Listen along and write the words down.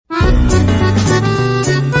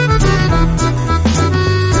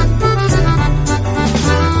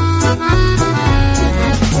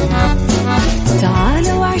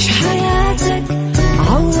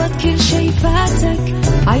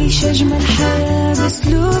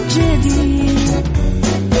بأسلوب جديد.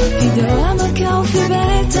 في دوامك أو في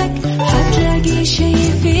بيتك حتلاقي شي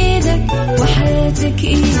يفيدك، وحياتك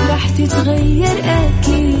إيه راح تتغير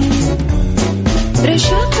أكيد.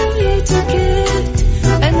 رشاق ويتوكيت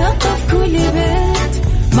أنا قف كل بيت،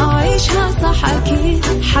 ما عيشها صح أكيد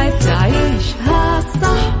حتعيشها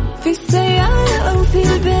صح. في السيارة أو في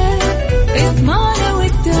البيت اسمعنا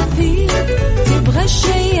والتوفيق، تبغى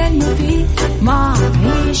الشيء المفيد ما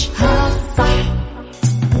عيشها صح.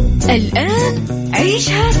 الآن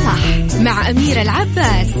عيشها صح مع أميرة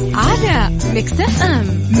العباس على ميكس اف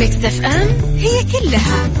ام. ميكس اف ام هي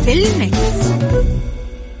كلها في الميكس.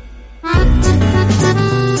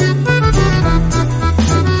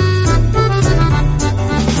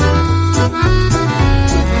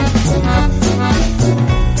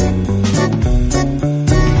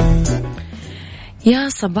 يا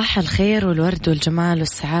صباح الخير والورد والجمال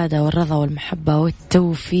والسعادة والرضا والمحبة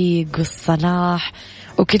والتوفيق والصلاح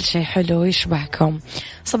وكل شيء حلو يشبهكم.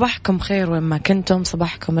 صباحكم خير وين ما كنتم،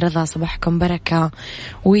 صباحكم رضا، صباحكم بركة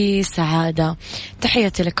وسعادة.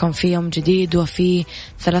 تحياتي لكم في يوم جديد وفي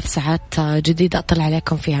 3 ساعات جديدة أطلع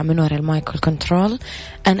عليكم فيها من وراء المايك والكنترول.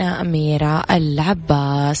 أنا أميرة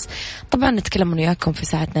العباس. طبعا نتكلم وياكم في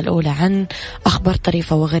ساعتنا الأولى عن أخبار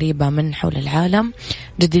طريفة وغريبة من حول العالم،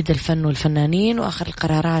 جديد الفن والفنانين، وآخر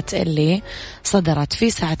القرارات اللي صدرت. في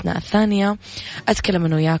ساعتنا الثانية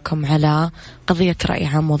أتكلم وياكم على قضية رأي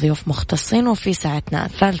عام وضيوف مختصين. وفي ساعتنا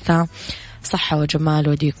الثالثة صحة وجمال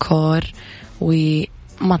وديكور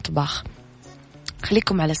ومطبخ.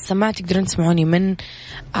 خليكم على السماع، تقدرون تسمعوني من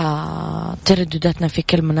تردداتنا في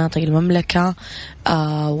كل مناطق المملكة،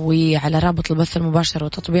 وعلى رابط البث المباشر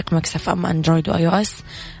وتطبيق ميكس اف ام اندرويد واي او اس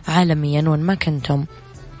عالميا وين ما كنتم.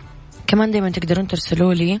 كمان دايما تقدرون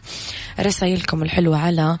ترسلوا لي رسائلكم الحلوة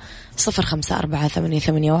على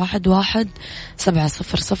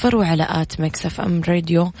 0548811700 وعلى آت ميكس اف ام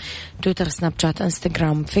راديو، تويتر، سناب شات،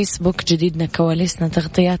 انستغرام، فيسبوك. جديدنا، كواليسنا،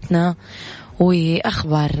 تغطياتنا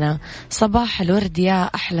وأخبارنا. صباح الورد يا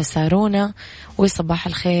أحلى سارونا، وصباح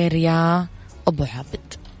الخير يا أبو عبد.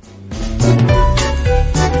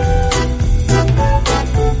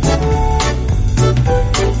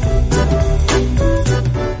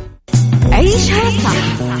 عيشها صح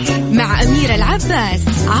مع أميرة العباس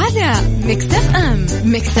على ميكس اف ام.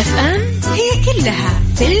 ميكس اف ام هي كلها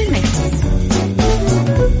في الميكس.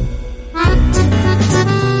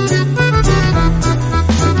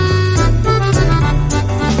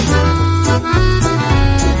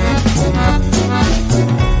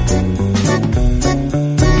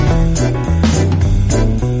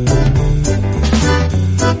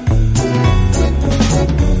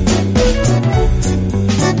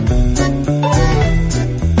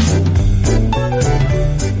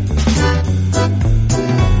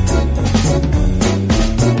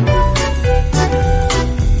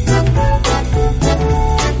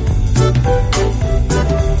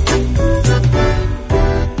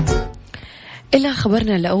 إلى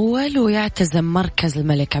خبرنا الأول، ويعتزم مركز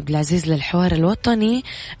الملك عبد العزيز للحوار الوطني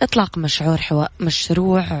إطلاق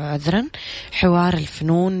مشروع حوار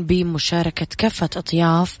الفنون بمشاركة كافة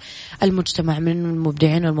أطياف المجتمع من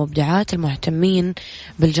المبدعين والمبدعات المهتمين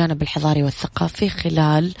بالجانب الحضاري والثقافي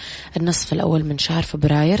خلال النصف الأول من شهر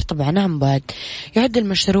فبراير. طبعا عن بعد. يعد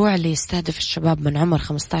المشروع اللي يستهدف الشباب من عمر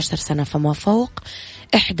 15 سنة فما فوق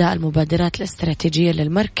إحدى المبادرات الاستراتيجية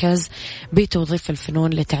للمركز بتوظيف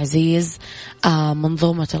الفنون لتعزيز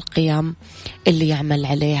منظومة القيم اللي يعمل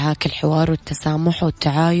عليها كالحوار والتسامح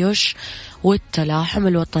والتعايش والتلاحم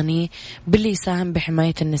الوطني، باللي يساهم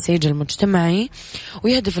بحماية النسيج المجتمعي.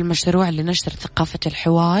 ويهدف المشروع لنشر ثقافة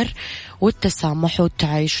الحوار والتسامح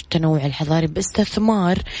والتعايش والتنوع الحضاري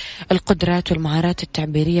باستثمار القدرات والمهارات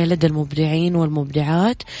التعبيرية لدى المبدعين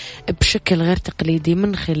والمبدعات بشكل غير تقليدي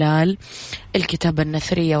من خلال الكتابة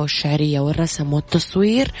النثرية والشعرية والرسم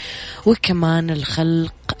والتصوير وكمان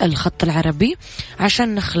الخط العربي،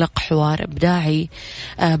 عشان نخلق حوار إبداعي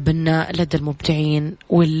بناء لدى المبدعين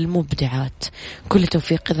والمبدعات. كل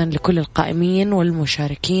توفيق إذن لكل القائمين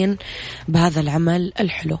والمشاركين بهذا العمل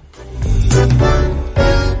الحلو.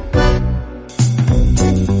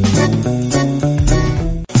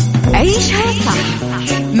 عيشها صح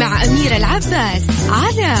مع أميرة العباس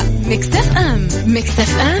على ميكس اف ام. ميكس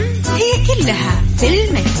اف ام هي كلها في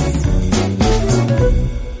الميكس.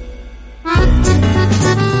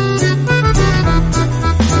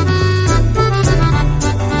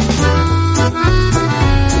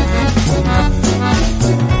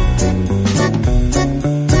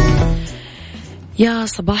 يا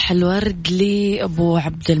صباح الورد لأبو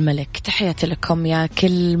عبد الملك. تحياتي لكم يا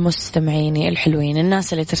كل مستمعيني الحلوين،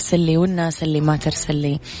 الناس اللي ترسل لي والناس اللي ما ترسل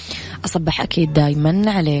لي، أصبح أكيد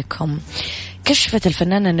دايما عليكم. كشفت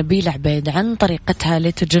الفنانة نبيلة عبيد عن طريقتها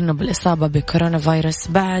لتجنب الإصابة بكورونا فيروس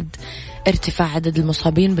بعد ارتفاع عدد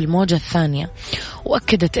المصابين بالموجة الثانية،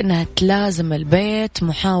 وأكدت أنها تلازم البيت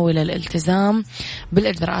محاولة الالتزام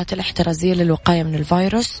بالإجراءات الاحترازية للوقاية من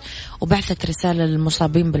الفيروس، وبعثت رسالة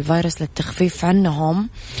للمصابين بالفيروس للتخفيف عنهم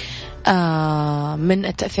من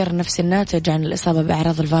التأثير النفسي الناتج عن الإصابة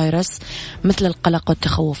بأعراض الفيروس مثل القلق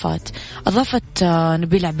والتخوفات. أضافت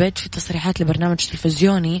نبيل عبيد في تصريحات لبرنامج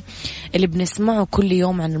تلفزيوني اللي بنسمعه كل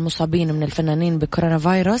يوم عن المصابين من الفنانين بكورونا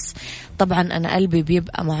فيروس، طبعا أنا قلبي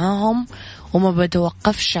بيبقى معاهم وما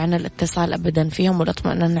بتوقفش عن الاتصال أبدا فيهم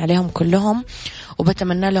والاطمئنان عليهم كلهم،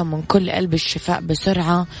 وبتمنى لهم من كل قلب الشفاء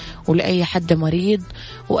بسرعة، ولأي حد مريض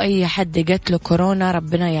وأي حد جات له كورونا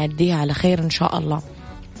ربنا يعديها على خير إن شاء الله.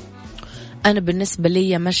 أنا بالنسبة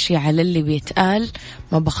لي مشي على اللي بيتقال،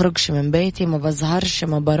 ما بخرجش من بيتي، ما بظهرش،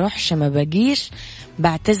 ما بروحش، ما بجيش،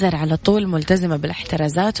 بعتذر على طول، ملتزمة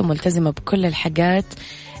بالاحترازات وملتزمة بكل الحاجات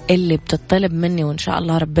اللي بتطلب مني، وإن شاء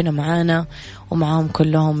الله ربنا معانا ومعاهم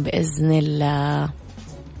كلهم بإذن الله.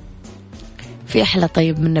 في أحلى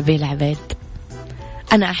طيب من نبيل عبيد،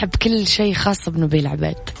 أنا أحب كل شيء خاص بنبيل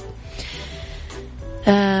عبيد.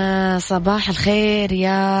 صباح الخير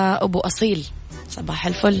يا أبو أصيل، صباح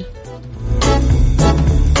الفل.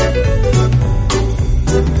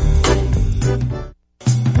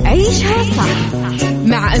 عيشها صح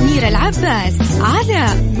مع أميرة العباس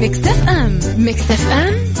على ميكس اف ام. ميكس اف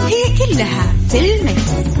ام هي كلها في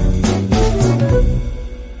الميكس.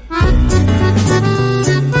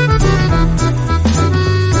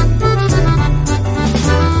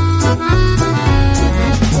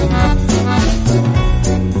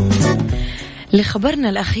 لخبرنا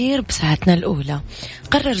الأخير بساعتنا الأولى،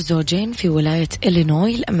 قرر زوجين في ولاية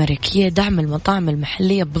إلينوي الأمريكية دعم المطاعم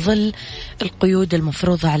المحلية بظل القيود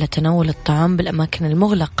المفروضة على تناول الطعام بالأماكن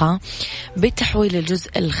المغلقة بتحويل الجزء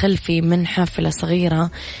الخلفي من حافلة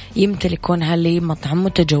صغيرة يمتلكونها لمطعم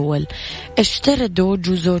متجول. اشترى دوج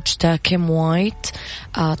وزوجته كيم وايت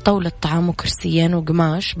طاولة طعام وكرسيين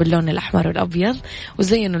وقماش باللون الأحمر والأبيض،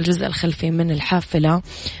 وزينوا الجزء الخلفي من الحافلة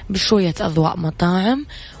بشوية أضواء مطاعم،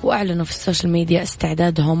 وأعلنوا في السوشيال ميديا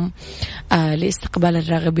استعدادهم لاستقبال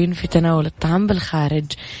الراغبين في تناول الطعام بالخارج.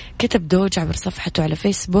 كتب دوج عبر صفحته على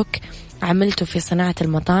فيسبوك: عملت في صناعة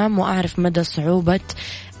المطاعم وأعرف مدى صعوبة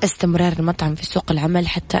استمرار المطعم في سوق العمل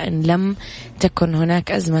حتى إن لم تكن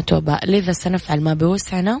هناك أزمة وباء، لذا سنفعل ما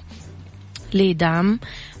بوسعنا لدعم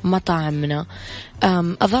مطاعمنا.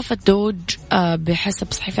 أضافت دوج بحسب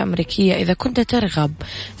صحيفة أمريكية: إذا كنت ترغب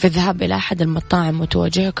في الذهاب إلى أحد المطاعم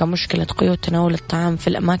وتواجهك مشكلة قيود تناول الطعام في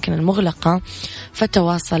الأماكن المغلقة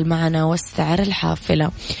فتواصل معنا واستعر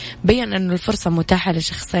الحافلة. بيّن أن الفرصة متاحة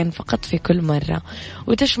لشخصين فقط في كل مرة،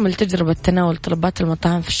 وتشمل تجربة تناول طلبات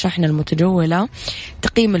المطاعم في الشحنة المتجولة،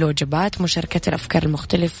 تقييم الوجبات، مشاركة الأفكار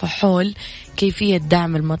المختلفة حول كيفية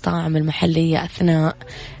دعم المطاعم المحلية أثناء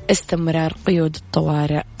استمرار قيود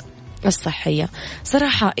الطوارئ الصحية.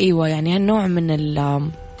 صراحة أيوة، يعني هالنوع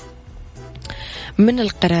من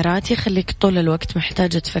القرارات يخليك طول الوقت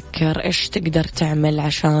محتاجة تفكر إيش تقدر تعمل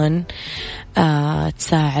عشان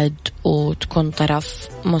تساعد وتكون طرف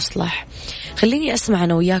مصلح. خليني أسمع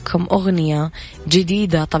أنا وياكم أغنية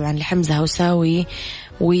جديدة طبعا لحمزة هوساوي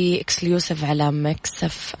وإكسكلوسيف على ميكس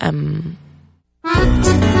اف ام.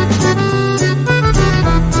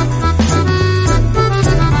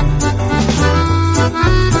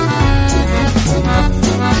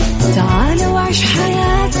 تعال وعيش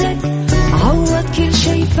حياتك، عوض كل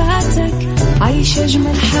شي فاتك، عيش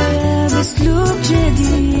أجمل حياة بأسلوب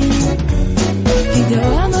جديد. في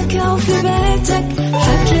دوامك أو في بيتك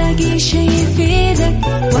حتلاقي شي يفيدك،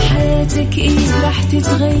 وحياتك إيه راح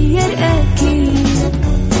تتغير أكيد.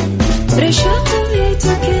 رشاق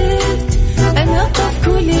ويتوكيت أنا قف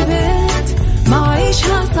كل بيت، ما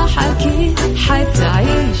عيشها صح أكيد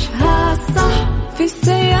حتعيشها صح، في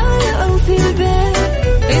السيارة أو في البيت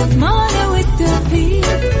اسمعنا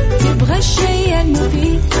والتوفيق، تبغى الشيء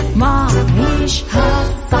المفيد ما عيشها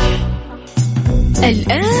صح.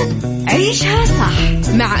 الآن عيشها صح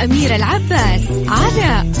مع أميرة العباس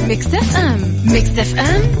على ميكس اف ام. ميكس اف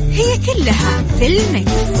ام هي كلها في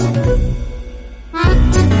الميكس.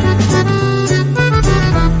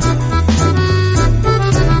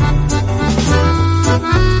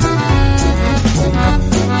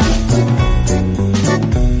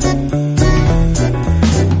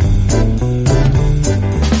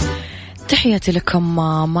 تحياتي لكم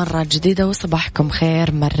مرة جديدة وصباحكم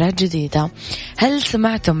خير مرة جديدة. هل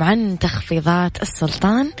سمعتم عن تخفيضات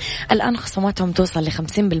السلطان؟ الآن خصوماتهم توصل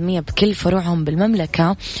ل50% بكل فروعهم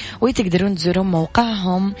بالمملكة، وتقدرون تزورون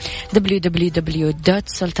موقعهم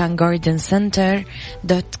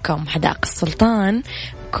www.sultangardencenter.com. حدائق السلطان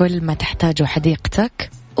كل ما تحتاجه حديقتك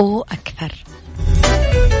وأكثر.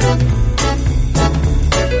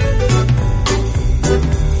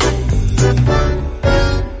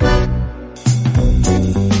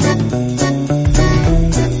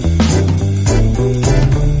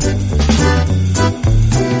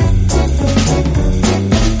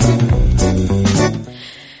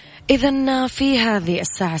 إذن في هذه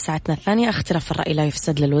الساعة ساعتنا الثانية اختلاف الرأي لا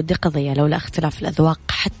يفسد للود قضية، لولا اختلاف الأذواق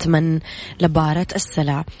حتما لبارة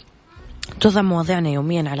السلع. توضع مواضيعنا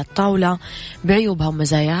يوميا على الطاولة بعيوبها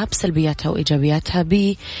ومزاياها، بسلبياتها وإيجابياتها،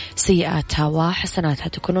 بسيئاتها وحسناتها.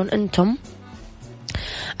 تكونون أنتم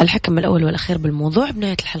الحكم الأول والأخير بالموضوع.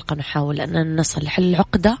 بنهاية الحلقة نحاول أن نصل لحل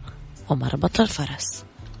العقدة ومربط الفرس.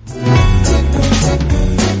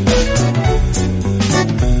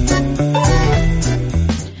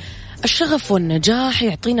 الشغف والنجاح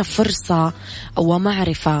يعطينا فرصة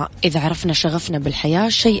ومعرفة إذا عرفنا شغفنا بالحياة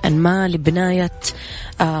شيئا ما لبناية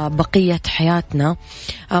بقية حياتنا.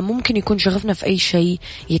 ممكن يكون شغفنا في أي شيء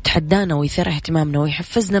يتحدانا ويثير اهتمامنا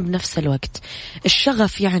ويحفزنا بنفس الوقت.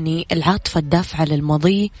 الشغف يعني العاطفة الدافعة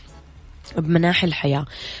للماضي بمناحي الحياة،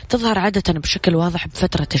 تظهر عادة بشكل واضح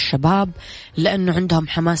بفترة الشباب لأنه عندهم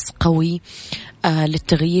حماس قوي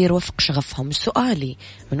للتغيير وفق شغفهم. سؤالي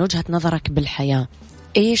من وجهة نظرك بالحياة،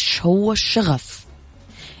 إيش هو الشغف؟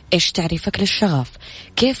 إيش تعريفك للشغف؟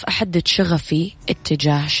 كيف أحدد شغفي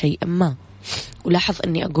اتجاه شيء ما؟ ولاحظ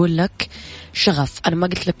أني أقول لك شغف، أنا ما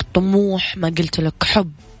قلت لك طموح، ما قلت لك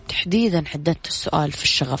حب، تحديدا حددت السؤال في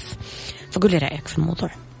الشغف. فقولي رأيك في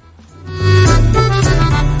الموضوع.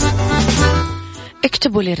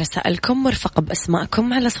 اكتبوا لي رسائلكم مرفقة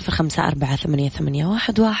بأسماءكم على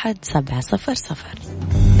 0548811700.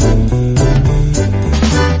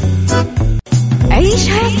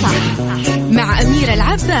 عيشها صح مع أميرة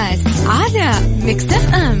العباس على ميكس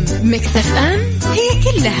اف ام. ميكس اف ام هي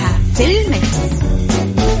كلها في الميكس.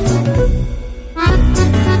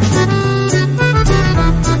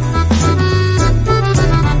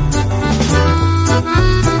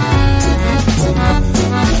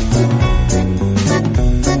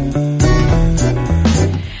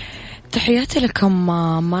 تحياتي لكم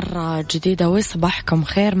مرة جديدة وصباحكم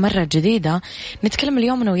خير مرة جديدة. نتكلم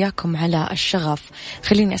اليوم أنا وياكم على الشغف.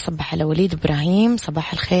 خليني أصبح على وليد إبراهيم.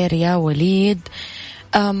 صباح الخير يا وليد.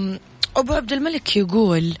 أبو عبد الملك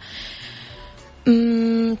يقول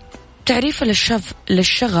تعريف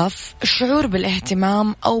للشغف الشعور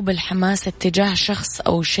بالاهتمام أو بالحماس اتجاه شخص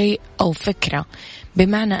أو شيء أو فكرة،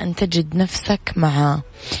 بمعنى أن تجد نفسك معه.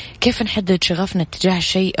 كيف نحدد شغفنا اتجاه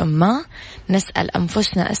شيء ما؟ نسأل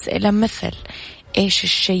أنفسنا أسئلة مثل إيش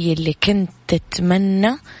الشيء اللي كنت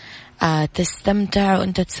تتمنى تستمتع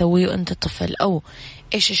وأنت تسويه وأنت طفل، أو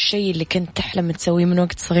إيش الشيء اللي كنت تحلم تسويه من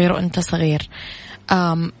وقت صغير وأنت صغير.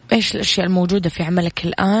 إيش الأشياء الموجودة في عملك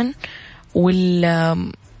الآن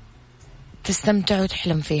تستمتع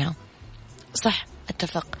وتحلم فيها. صح،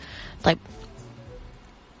 اتفق. طيب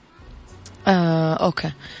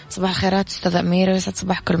أوكي. صباح الخيرات أستاذ أميرة، ويسعد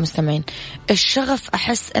صباح كل المستمعين. الشغف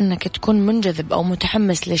أحس أنك تكون منجذب أو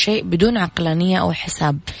متحمس لشيء بدون عقلانية أو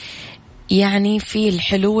حساب، يعني في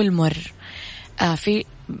الحلو والمر. في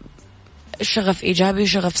شغف إيجابي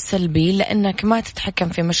وشغف سلبي، لأنك ما تتحكم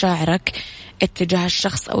في مشاعرك اتجاه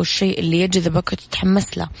الشخص أو الشيء اللي يجذبك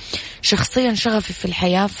وتتحمس له. شخصيا شغفي في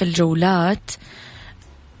الحياة في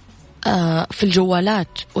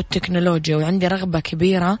الجوالات والتكنولوجيا، وعندي رغبة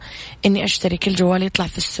كبيرة إني أشتري كل جوال يطلع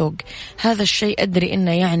في السوق. هذا الشيء أدري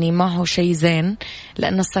إنه يعني ما هو شيء زين،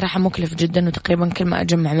 لأن الصراحة مكلف جدا، وتقريبا كل ما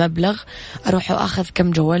أجمع مبلغ أروح وأخذ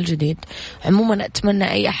كم جوال جديد. عموما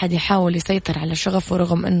أتمنى أي أحد يحاول يسيطر على شغفه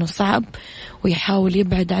رغم إنه صعب، ويحاول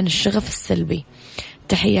يبعد عن الشغف السلبي.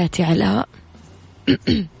 تحياتي علاء.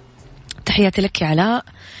 تحياتي لك يا علاء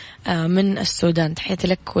من السودان. تحياتي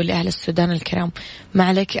لك ولأهل السودان الكرام. ما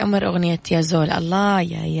عليك أمر أغنية يا زولا. الله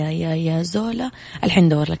يا زولا، الحين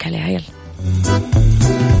دور لك عليها. يلا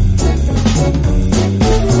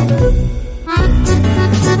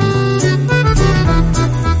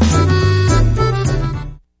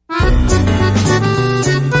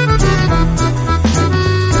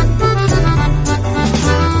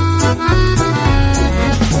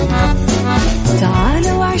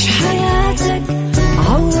تعال وعيش حياتك،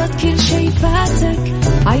 عوض كل شي فاتك،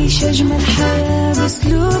 عيش أجمل حياة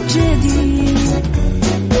بأسلوب جديد.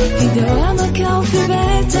 في دوامك أو في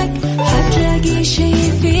بيتك حتلاقي شي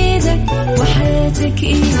يفيدك، وحياتك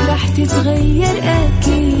إيه راح تتغير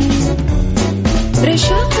أكيد.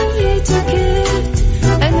 رشاق ويتوكيت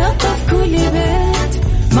أنا قف كل بيت،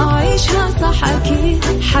 ما عيشها صح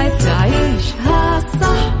أكيد حتعيشها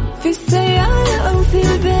صح. في السيارة أو في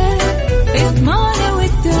البيت اسمعنا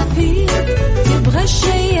والتوفيق، تبغى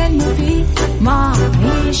الشي المفيد، ما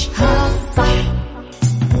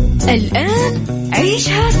الآن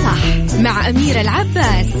عيشها صح مع أميرة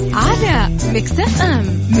العباس على ميكس اف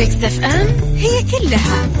ام. ميكس اف ام هي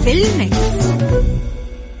كلها في الميكس.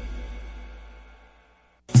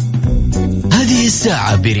 هذه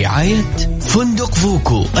الساعة برعاية فندق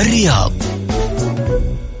فوكو الرياض.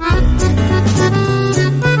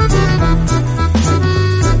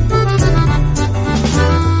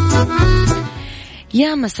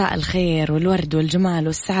 يا مساء الخير والورد والجمال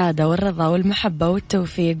والسعادة والرضا والمحبة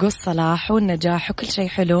والتوفيق والصلاح والنجاح وكل شيء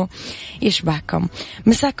حلو يشبهكم.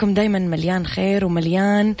 مساكم دايما مليان خير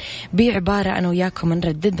ومليان بعبارة أنا وياكم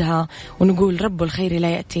نرددها ونقول رب الخير لا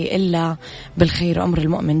يأتي إلا بالخير، وأمر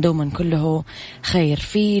المؤمن دوما كله خير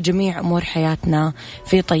في جميع أمور حياتنا،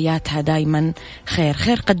 في طياتها دايما خير.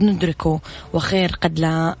 خير قد ندركه وخير قد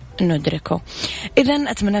لا ندركه. إذن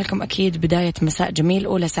أتمنى لكم أكيد بداية مساء جميل،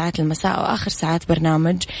 أولى ساعات المساء وآخر ساعات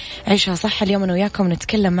برنامج عيشها صح. اليوم أنا وياكم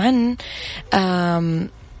نتكلم عن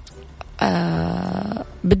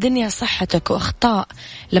بالدنيا صحتك وأخطاء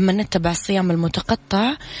لما نتبع الصيام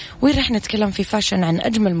المتقطع، ورح نتكلم في فاشن عن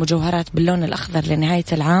أجمل مجوهرات باللون الأخضر لنهاية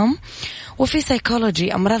العام، وفي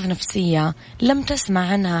سيكولوجي أمراض نفسية لم تسمع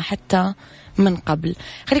عنها حتى من قبل.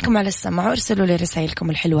 خليكم على السمع وارسلوا لي رسائلكم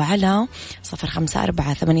الحلوة على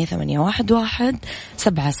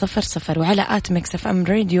 0548811700 وعلى ميكس اف ام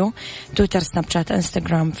راديو، تويتر، سناب شات،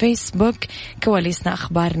 انستغرام، فيسبوك. كواليسنا،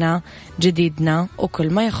 أخبارنا، جديدنا وكل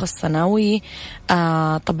ما يخصنا،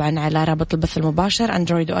 طبعا على رابط البث المباشر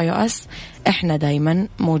أندرويد وآي أو إس. احنا دايما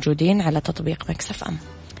موجودين على تطبيق ميكس اف ام.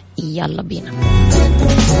 يلا بينا.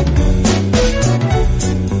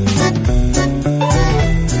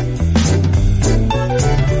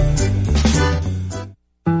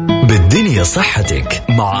 بالدنيا صحتك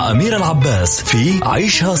مع أميرة العباس في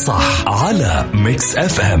عيشها صح على ميكس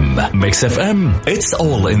اف ام. ميكس اف ام it's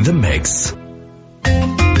all in the mix.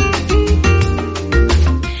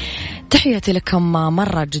 تحياتي لكم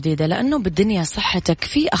مرة جديدة، لأنه بالدنيا صحتك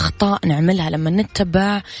في أخطاء نعملها لما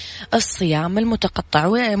نتبع الصيام المتقطع.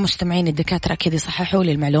 ومستمعين الدكاترة أكيد يصححوا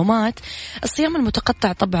لي المعلومات. الصيام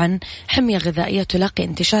المتقطع طبعا حمية غذائية تلاقي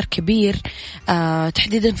انتشار كبير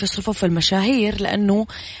تحديدا في صفوف المشاهير، لأنه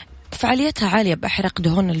فعاليتها عالية بإحراق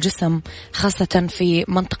دهون الجسم خاصة في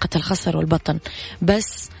منطقة الخصر والبطن،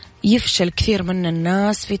 بس يفشل كثير من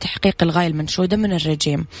الناس في تحقيق الغاية المنشودة من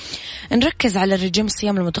الرجيم. نركز على الرجيم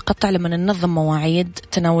الصيام المتقطع لما ننظم مواعيد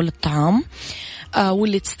تناول الطعام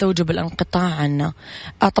واللي تستوجب الانقطاع عنه.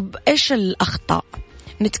 طب إيش الأخطاء؟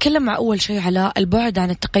 نتكلم أول شيء على البعد عن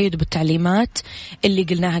التقيد بالتعليمات اللي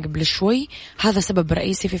قلناها قبل شوي، هذا سبب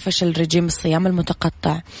رئيسي في فشل رجيم الصيام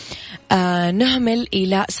المتقطع. نهمل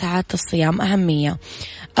إيلاء ساعات الصيام أهمية.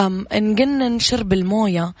 نقنن شرب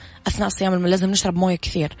الموية أثناء الصيام، لازم نشرب موية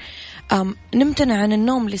كثير. نمتنع عن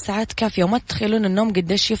النوم لساعات كافية، وما تتخيلون النوم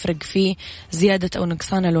قديش يفرق في زيادة أو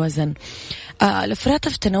نقصان الوزن. الإفراط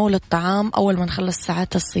في تناول الطعام أول ما نخلص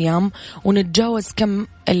ساعات الصيام، ونتجاوز كم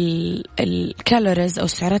الكالوريز أو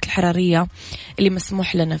السعرات الحرارية اللي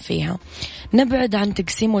مسموح لنا فيها. نبعد عن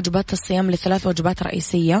تقسيم وجبات الصيام ل3 وجبات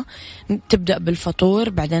رئيسية، تبدأ بالفطور،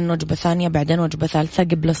 بعدين وجبة ثانية، بعدين وجبة ثالثة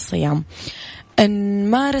قبل الصيام.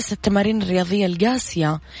 نمارس التمارين الرياضية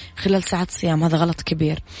القاسية خلال ساعات الصيام، هذا غلط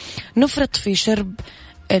كبير. نفرط في شرب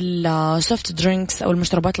السوفت درينكس أو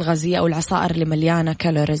المشروبات الغازية أو العصائر اللي مليانة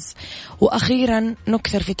كالوريز. وأخيرا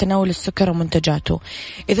نكثر في تناول السكر ومنتجاته.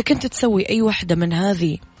 إذا كنت تسوي أي واحدة من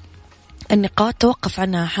هذه النقاط توقف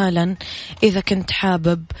عنها حالا إذا كنت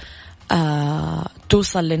حابب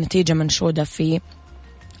توصل لنتيجة منشودة في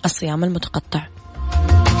الصيام المتقطع.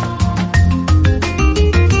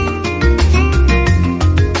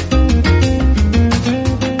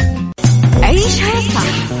 عيشها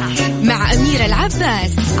صح مع أميرة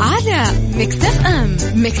العباس على ميكس اف ام.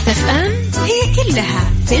 ميكس اف ام هي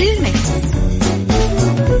كلها في الميكس.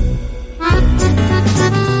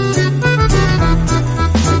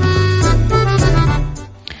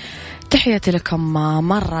 تحياتي لكم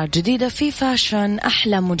مرة جديدة في فاشن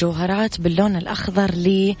أحلى مجوهرات باللون الأخضر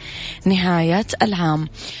لنهاية العام.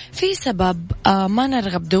 في سبب ما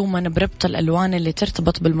نرغب دوما بربط الألوان اللي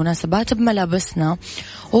ترتبط بالمناسبات بملابسنا،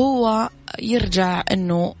 وهو يرجع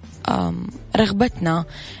أنه رغبتنا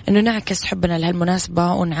أنه نعكس حبنا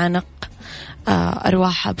لهالمناسبة ونعانق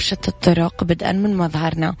أرواحها بشتى الطرق بدءا من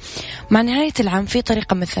مظهرنا. مع نهاية العام في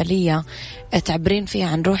طريقة مثالية تعبرين فيها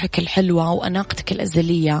عن روحك الحلوة وأناقتك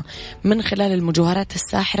الأزلية من خلال المجوهرات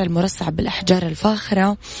الساحرة المرصعة بالأحجار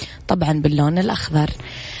الفاخرة، طبعا باللون الأخضر.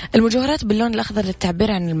 المجوهرات باللون الأخضر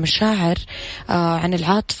للتعبير عن المشاعر، عن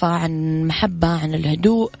العاطفة، عن المحبة، عن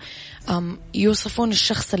الهدوء. يوصفون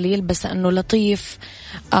الشخص اللي يلبس أنه لطيف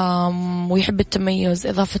ويحب التميز،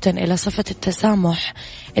 إضافة إلى صفة التسامح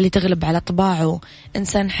اللي تغلب على طباعه طباعه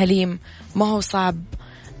إنسان حليم، ما هو صعب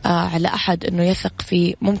على أحد أنه يثق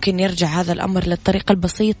فيه. ممكن يرجع هذا الأمر للطريقة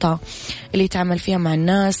البسيطة اللي يتعامل فيها مع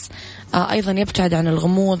الناس. أيضا يبتعد عن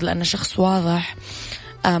الغموض لأنه شخص واضح.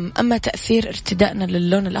 أما تأثير ارتدائنا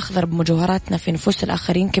للون الأخضر بمجوهراتنا في نفوس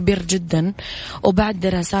الآخرين كبير جدا، وبعد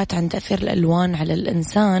دراسات عن تأثير الألوان على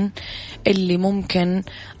الإنسان اللي ممكن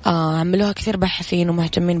عملوها كثير باحثين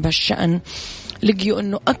ومهتمين بالشأن، لقيوا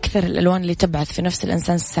أنه أكثر الألوان اللي تبعث في نفس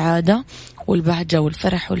الإنسان السعادة والبهجة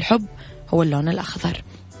والفرح والحب هو اللون الأخضر.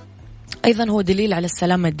 أيضا هو دليل على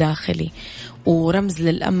السلام الداخلي ورمز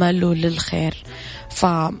للأمل وللخير.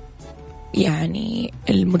 يعني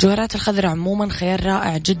المجوهرات الخضراء عموما خيار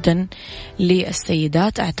رائع جدا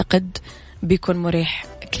للسيدات. أعتقد بيكون مريح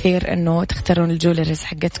كثير أنه تختارون الجولريز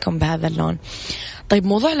حقتكم بهذا اللون. طيب،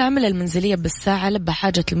 موضوع العمل المنزلية بالساعة لبى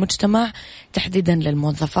حاجة المجتمع تحديدا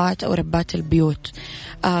للموظفات أو ربات البيوت.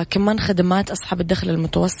 كمان خدمات أصحاب الدخل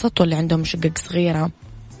المتوسط واللي عندهم شقق صغيرة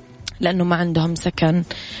لأنه ما عندهم سكن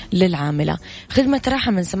للعاملة. خدمة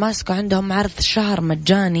راحة من سماسكو عندهم عرض شهر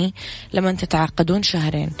مجاني لما تتعاقدون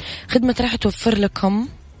شهرين. خدمة راحة توفر لكم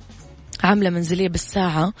عملة منزلية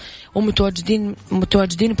بالساعة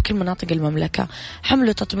ومتواجدين بكل مناطق المملكة.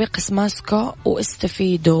 حملوا تطبيق سماسكو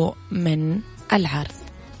واستفيدوا من العرض.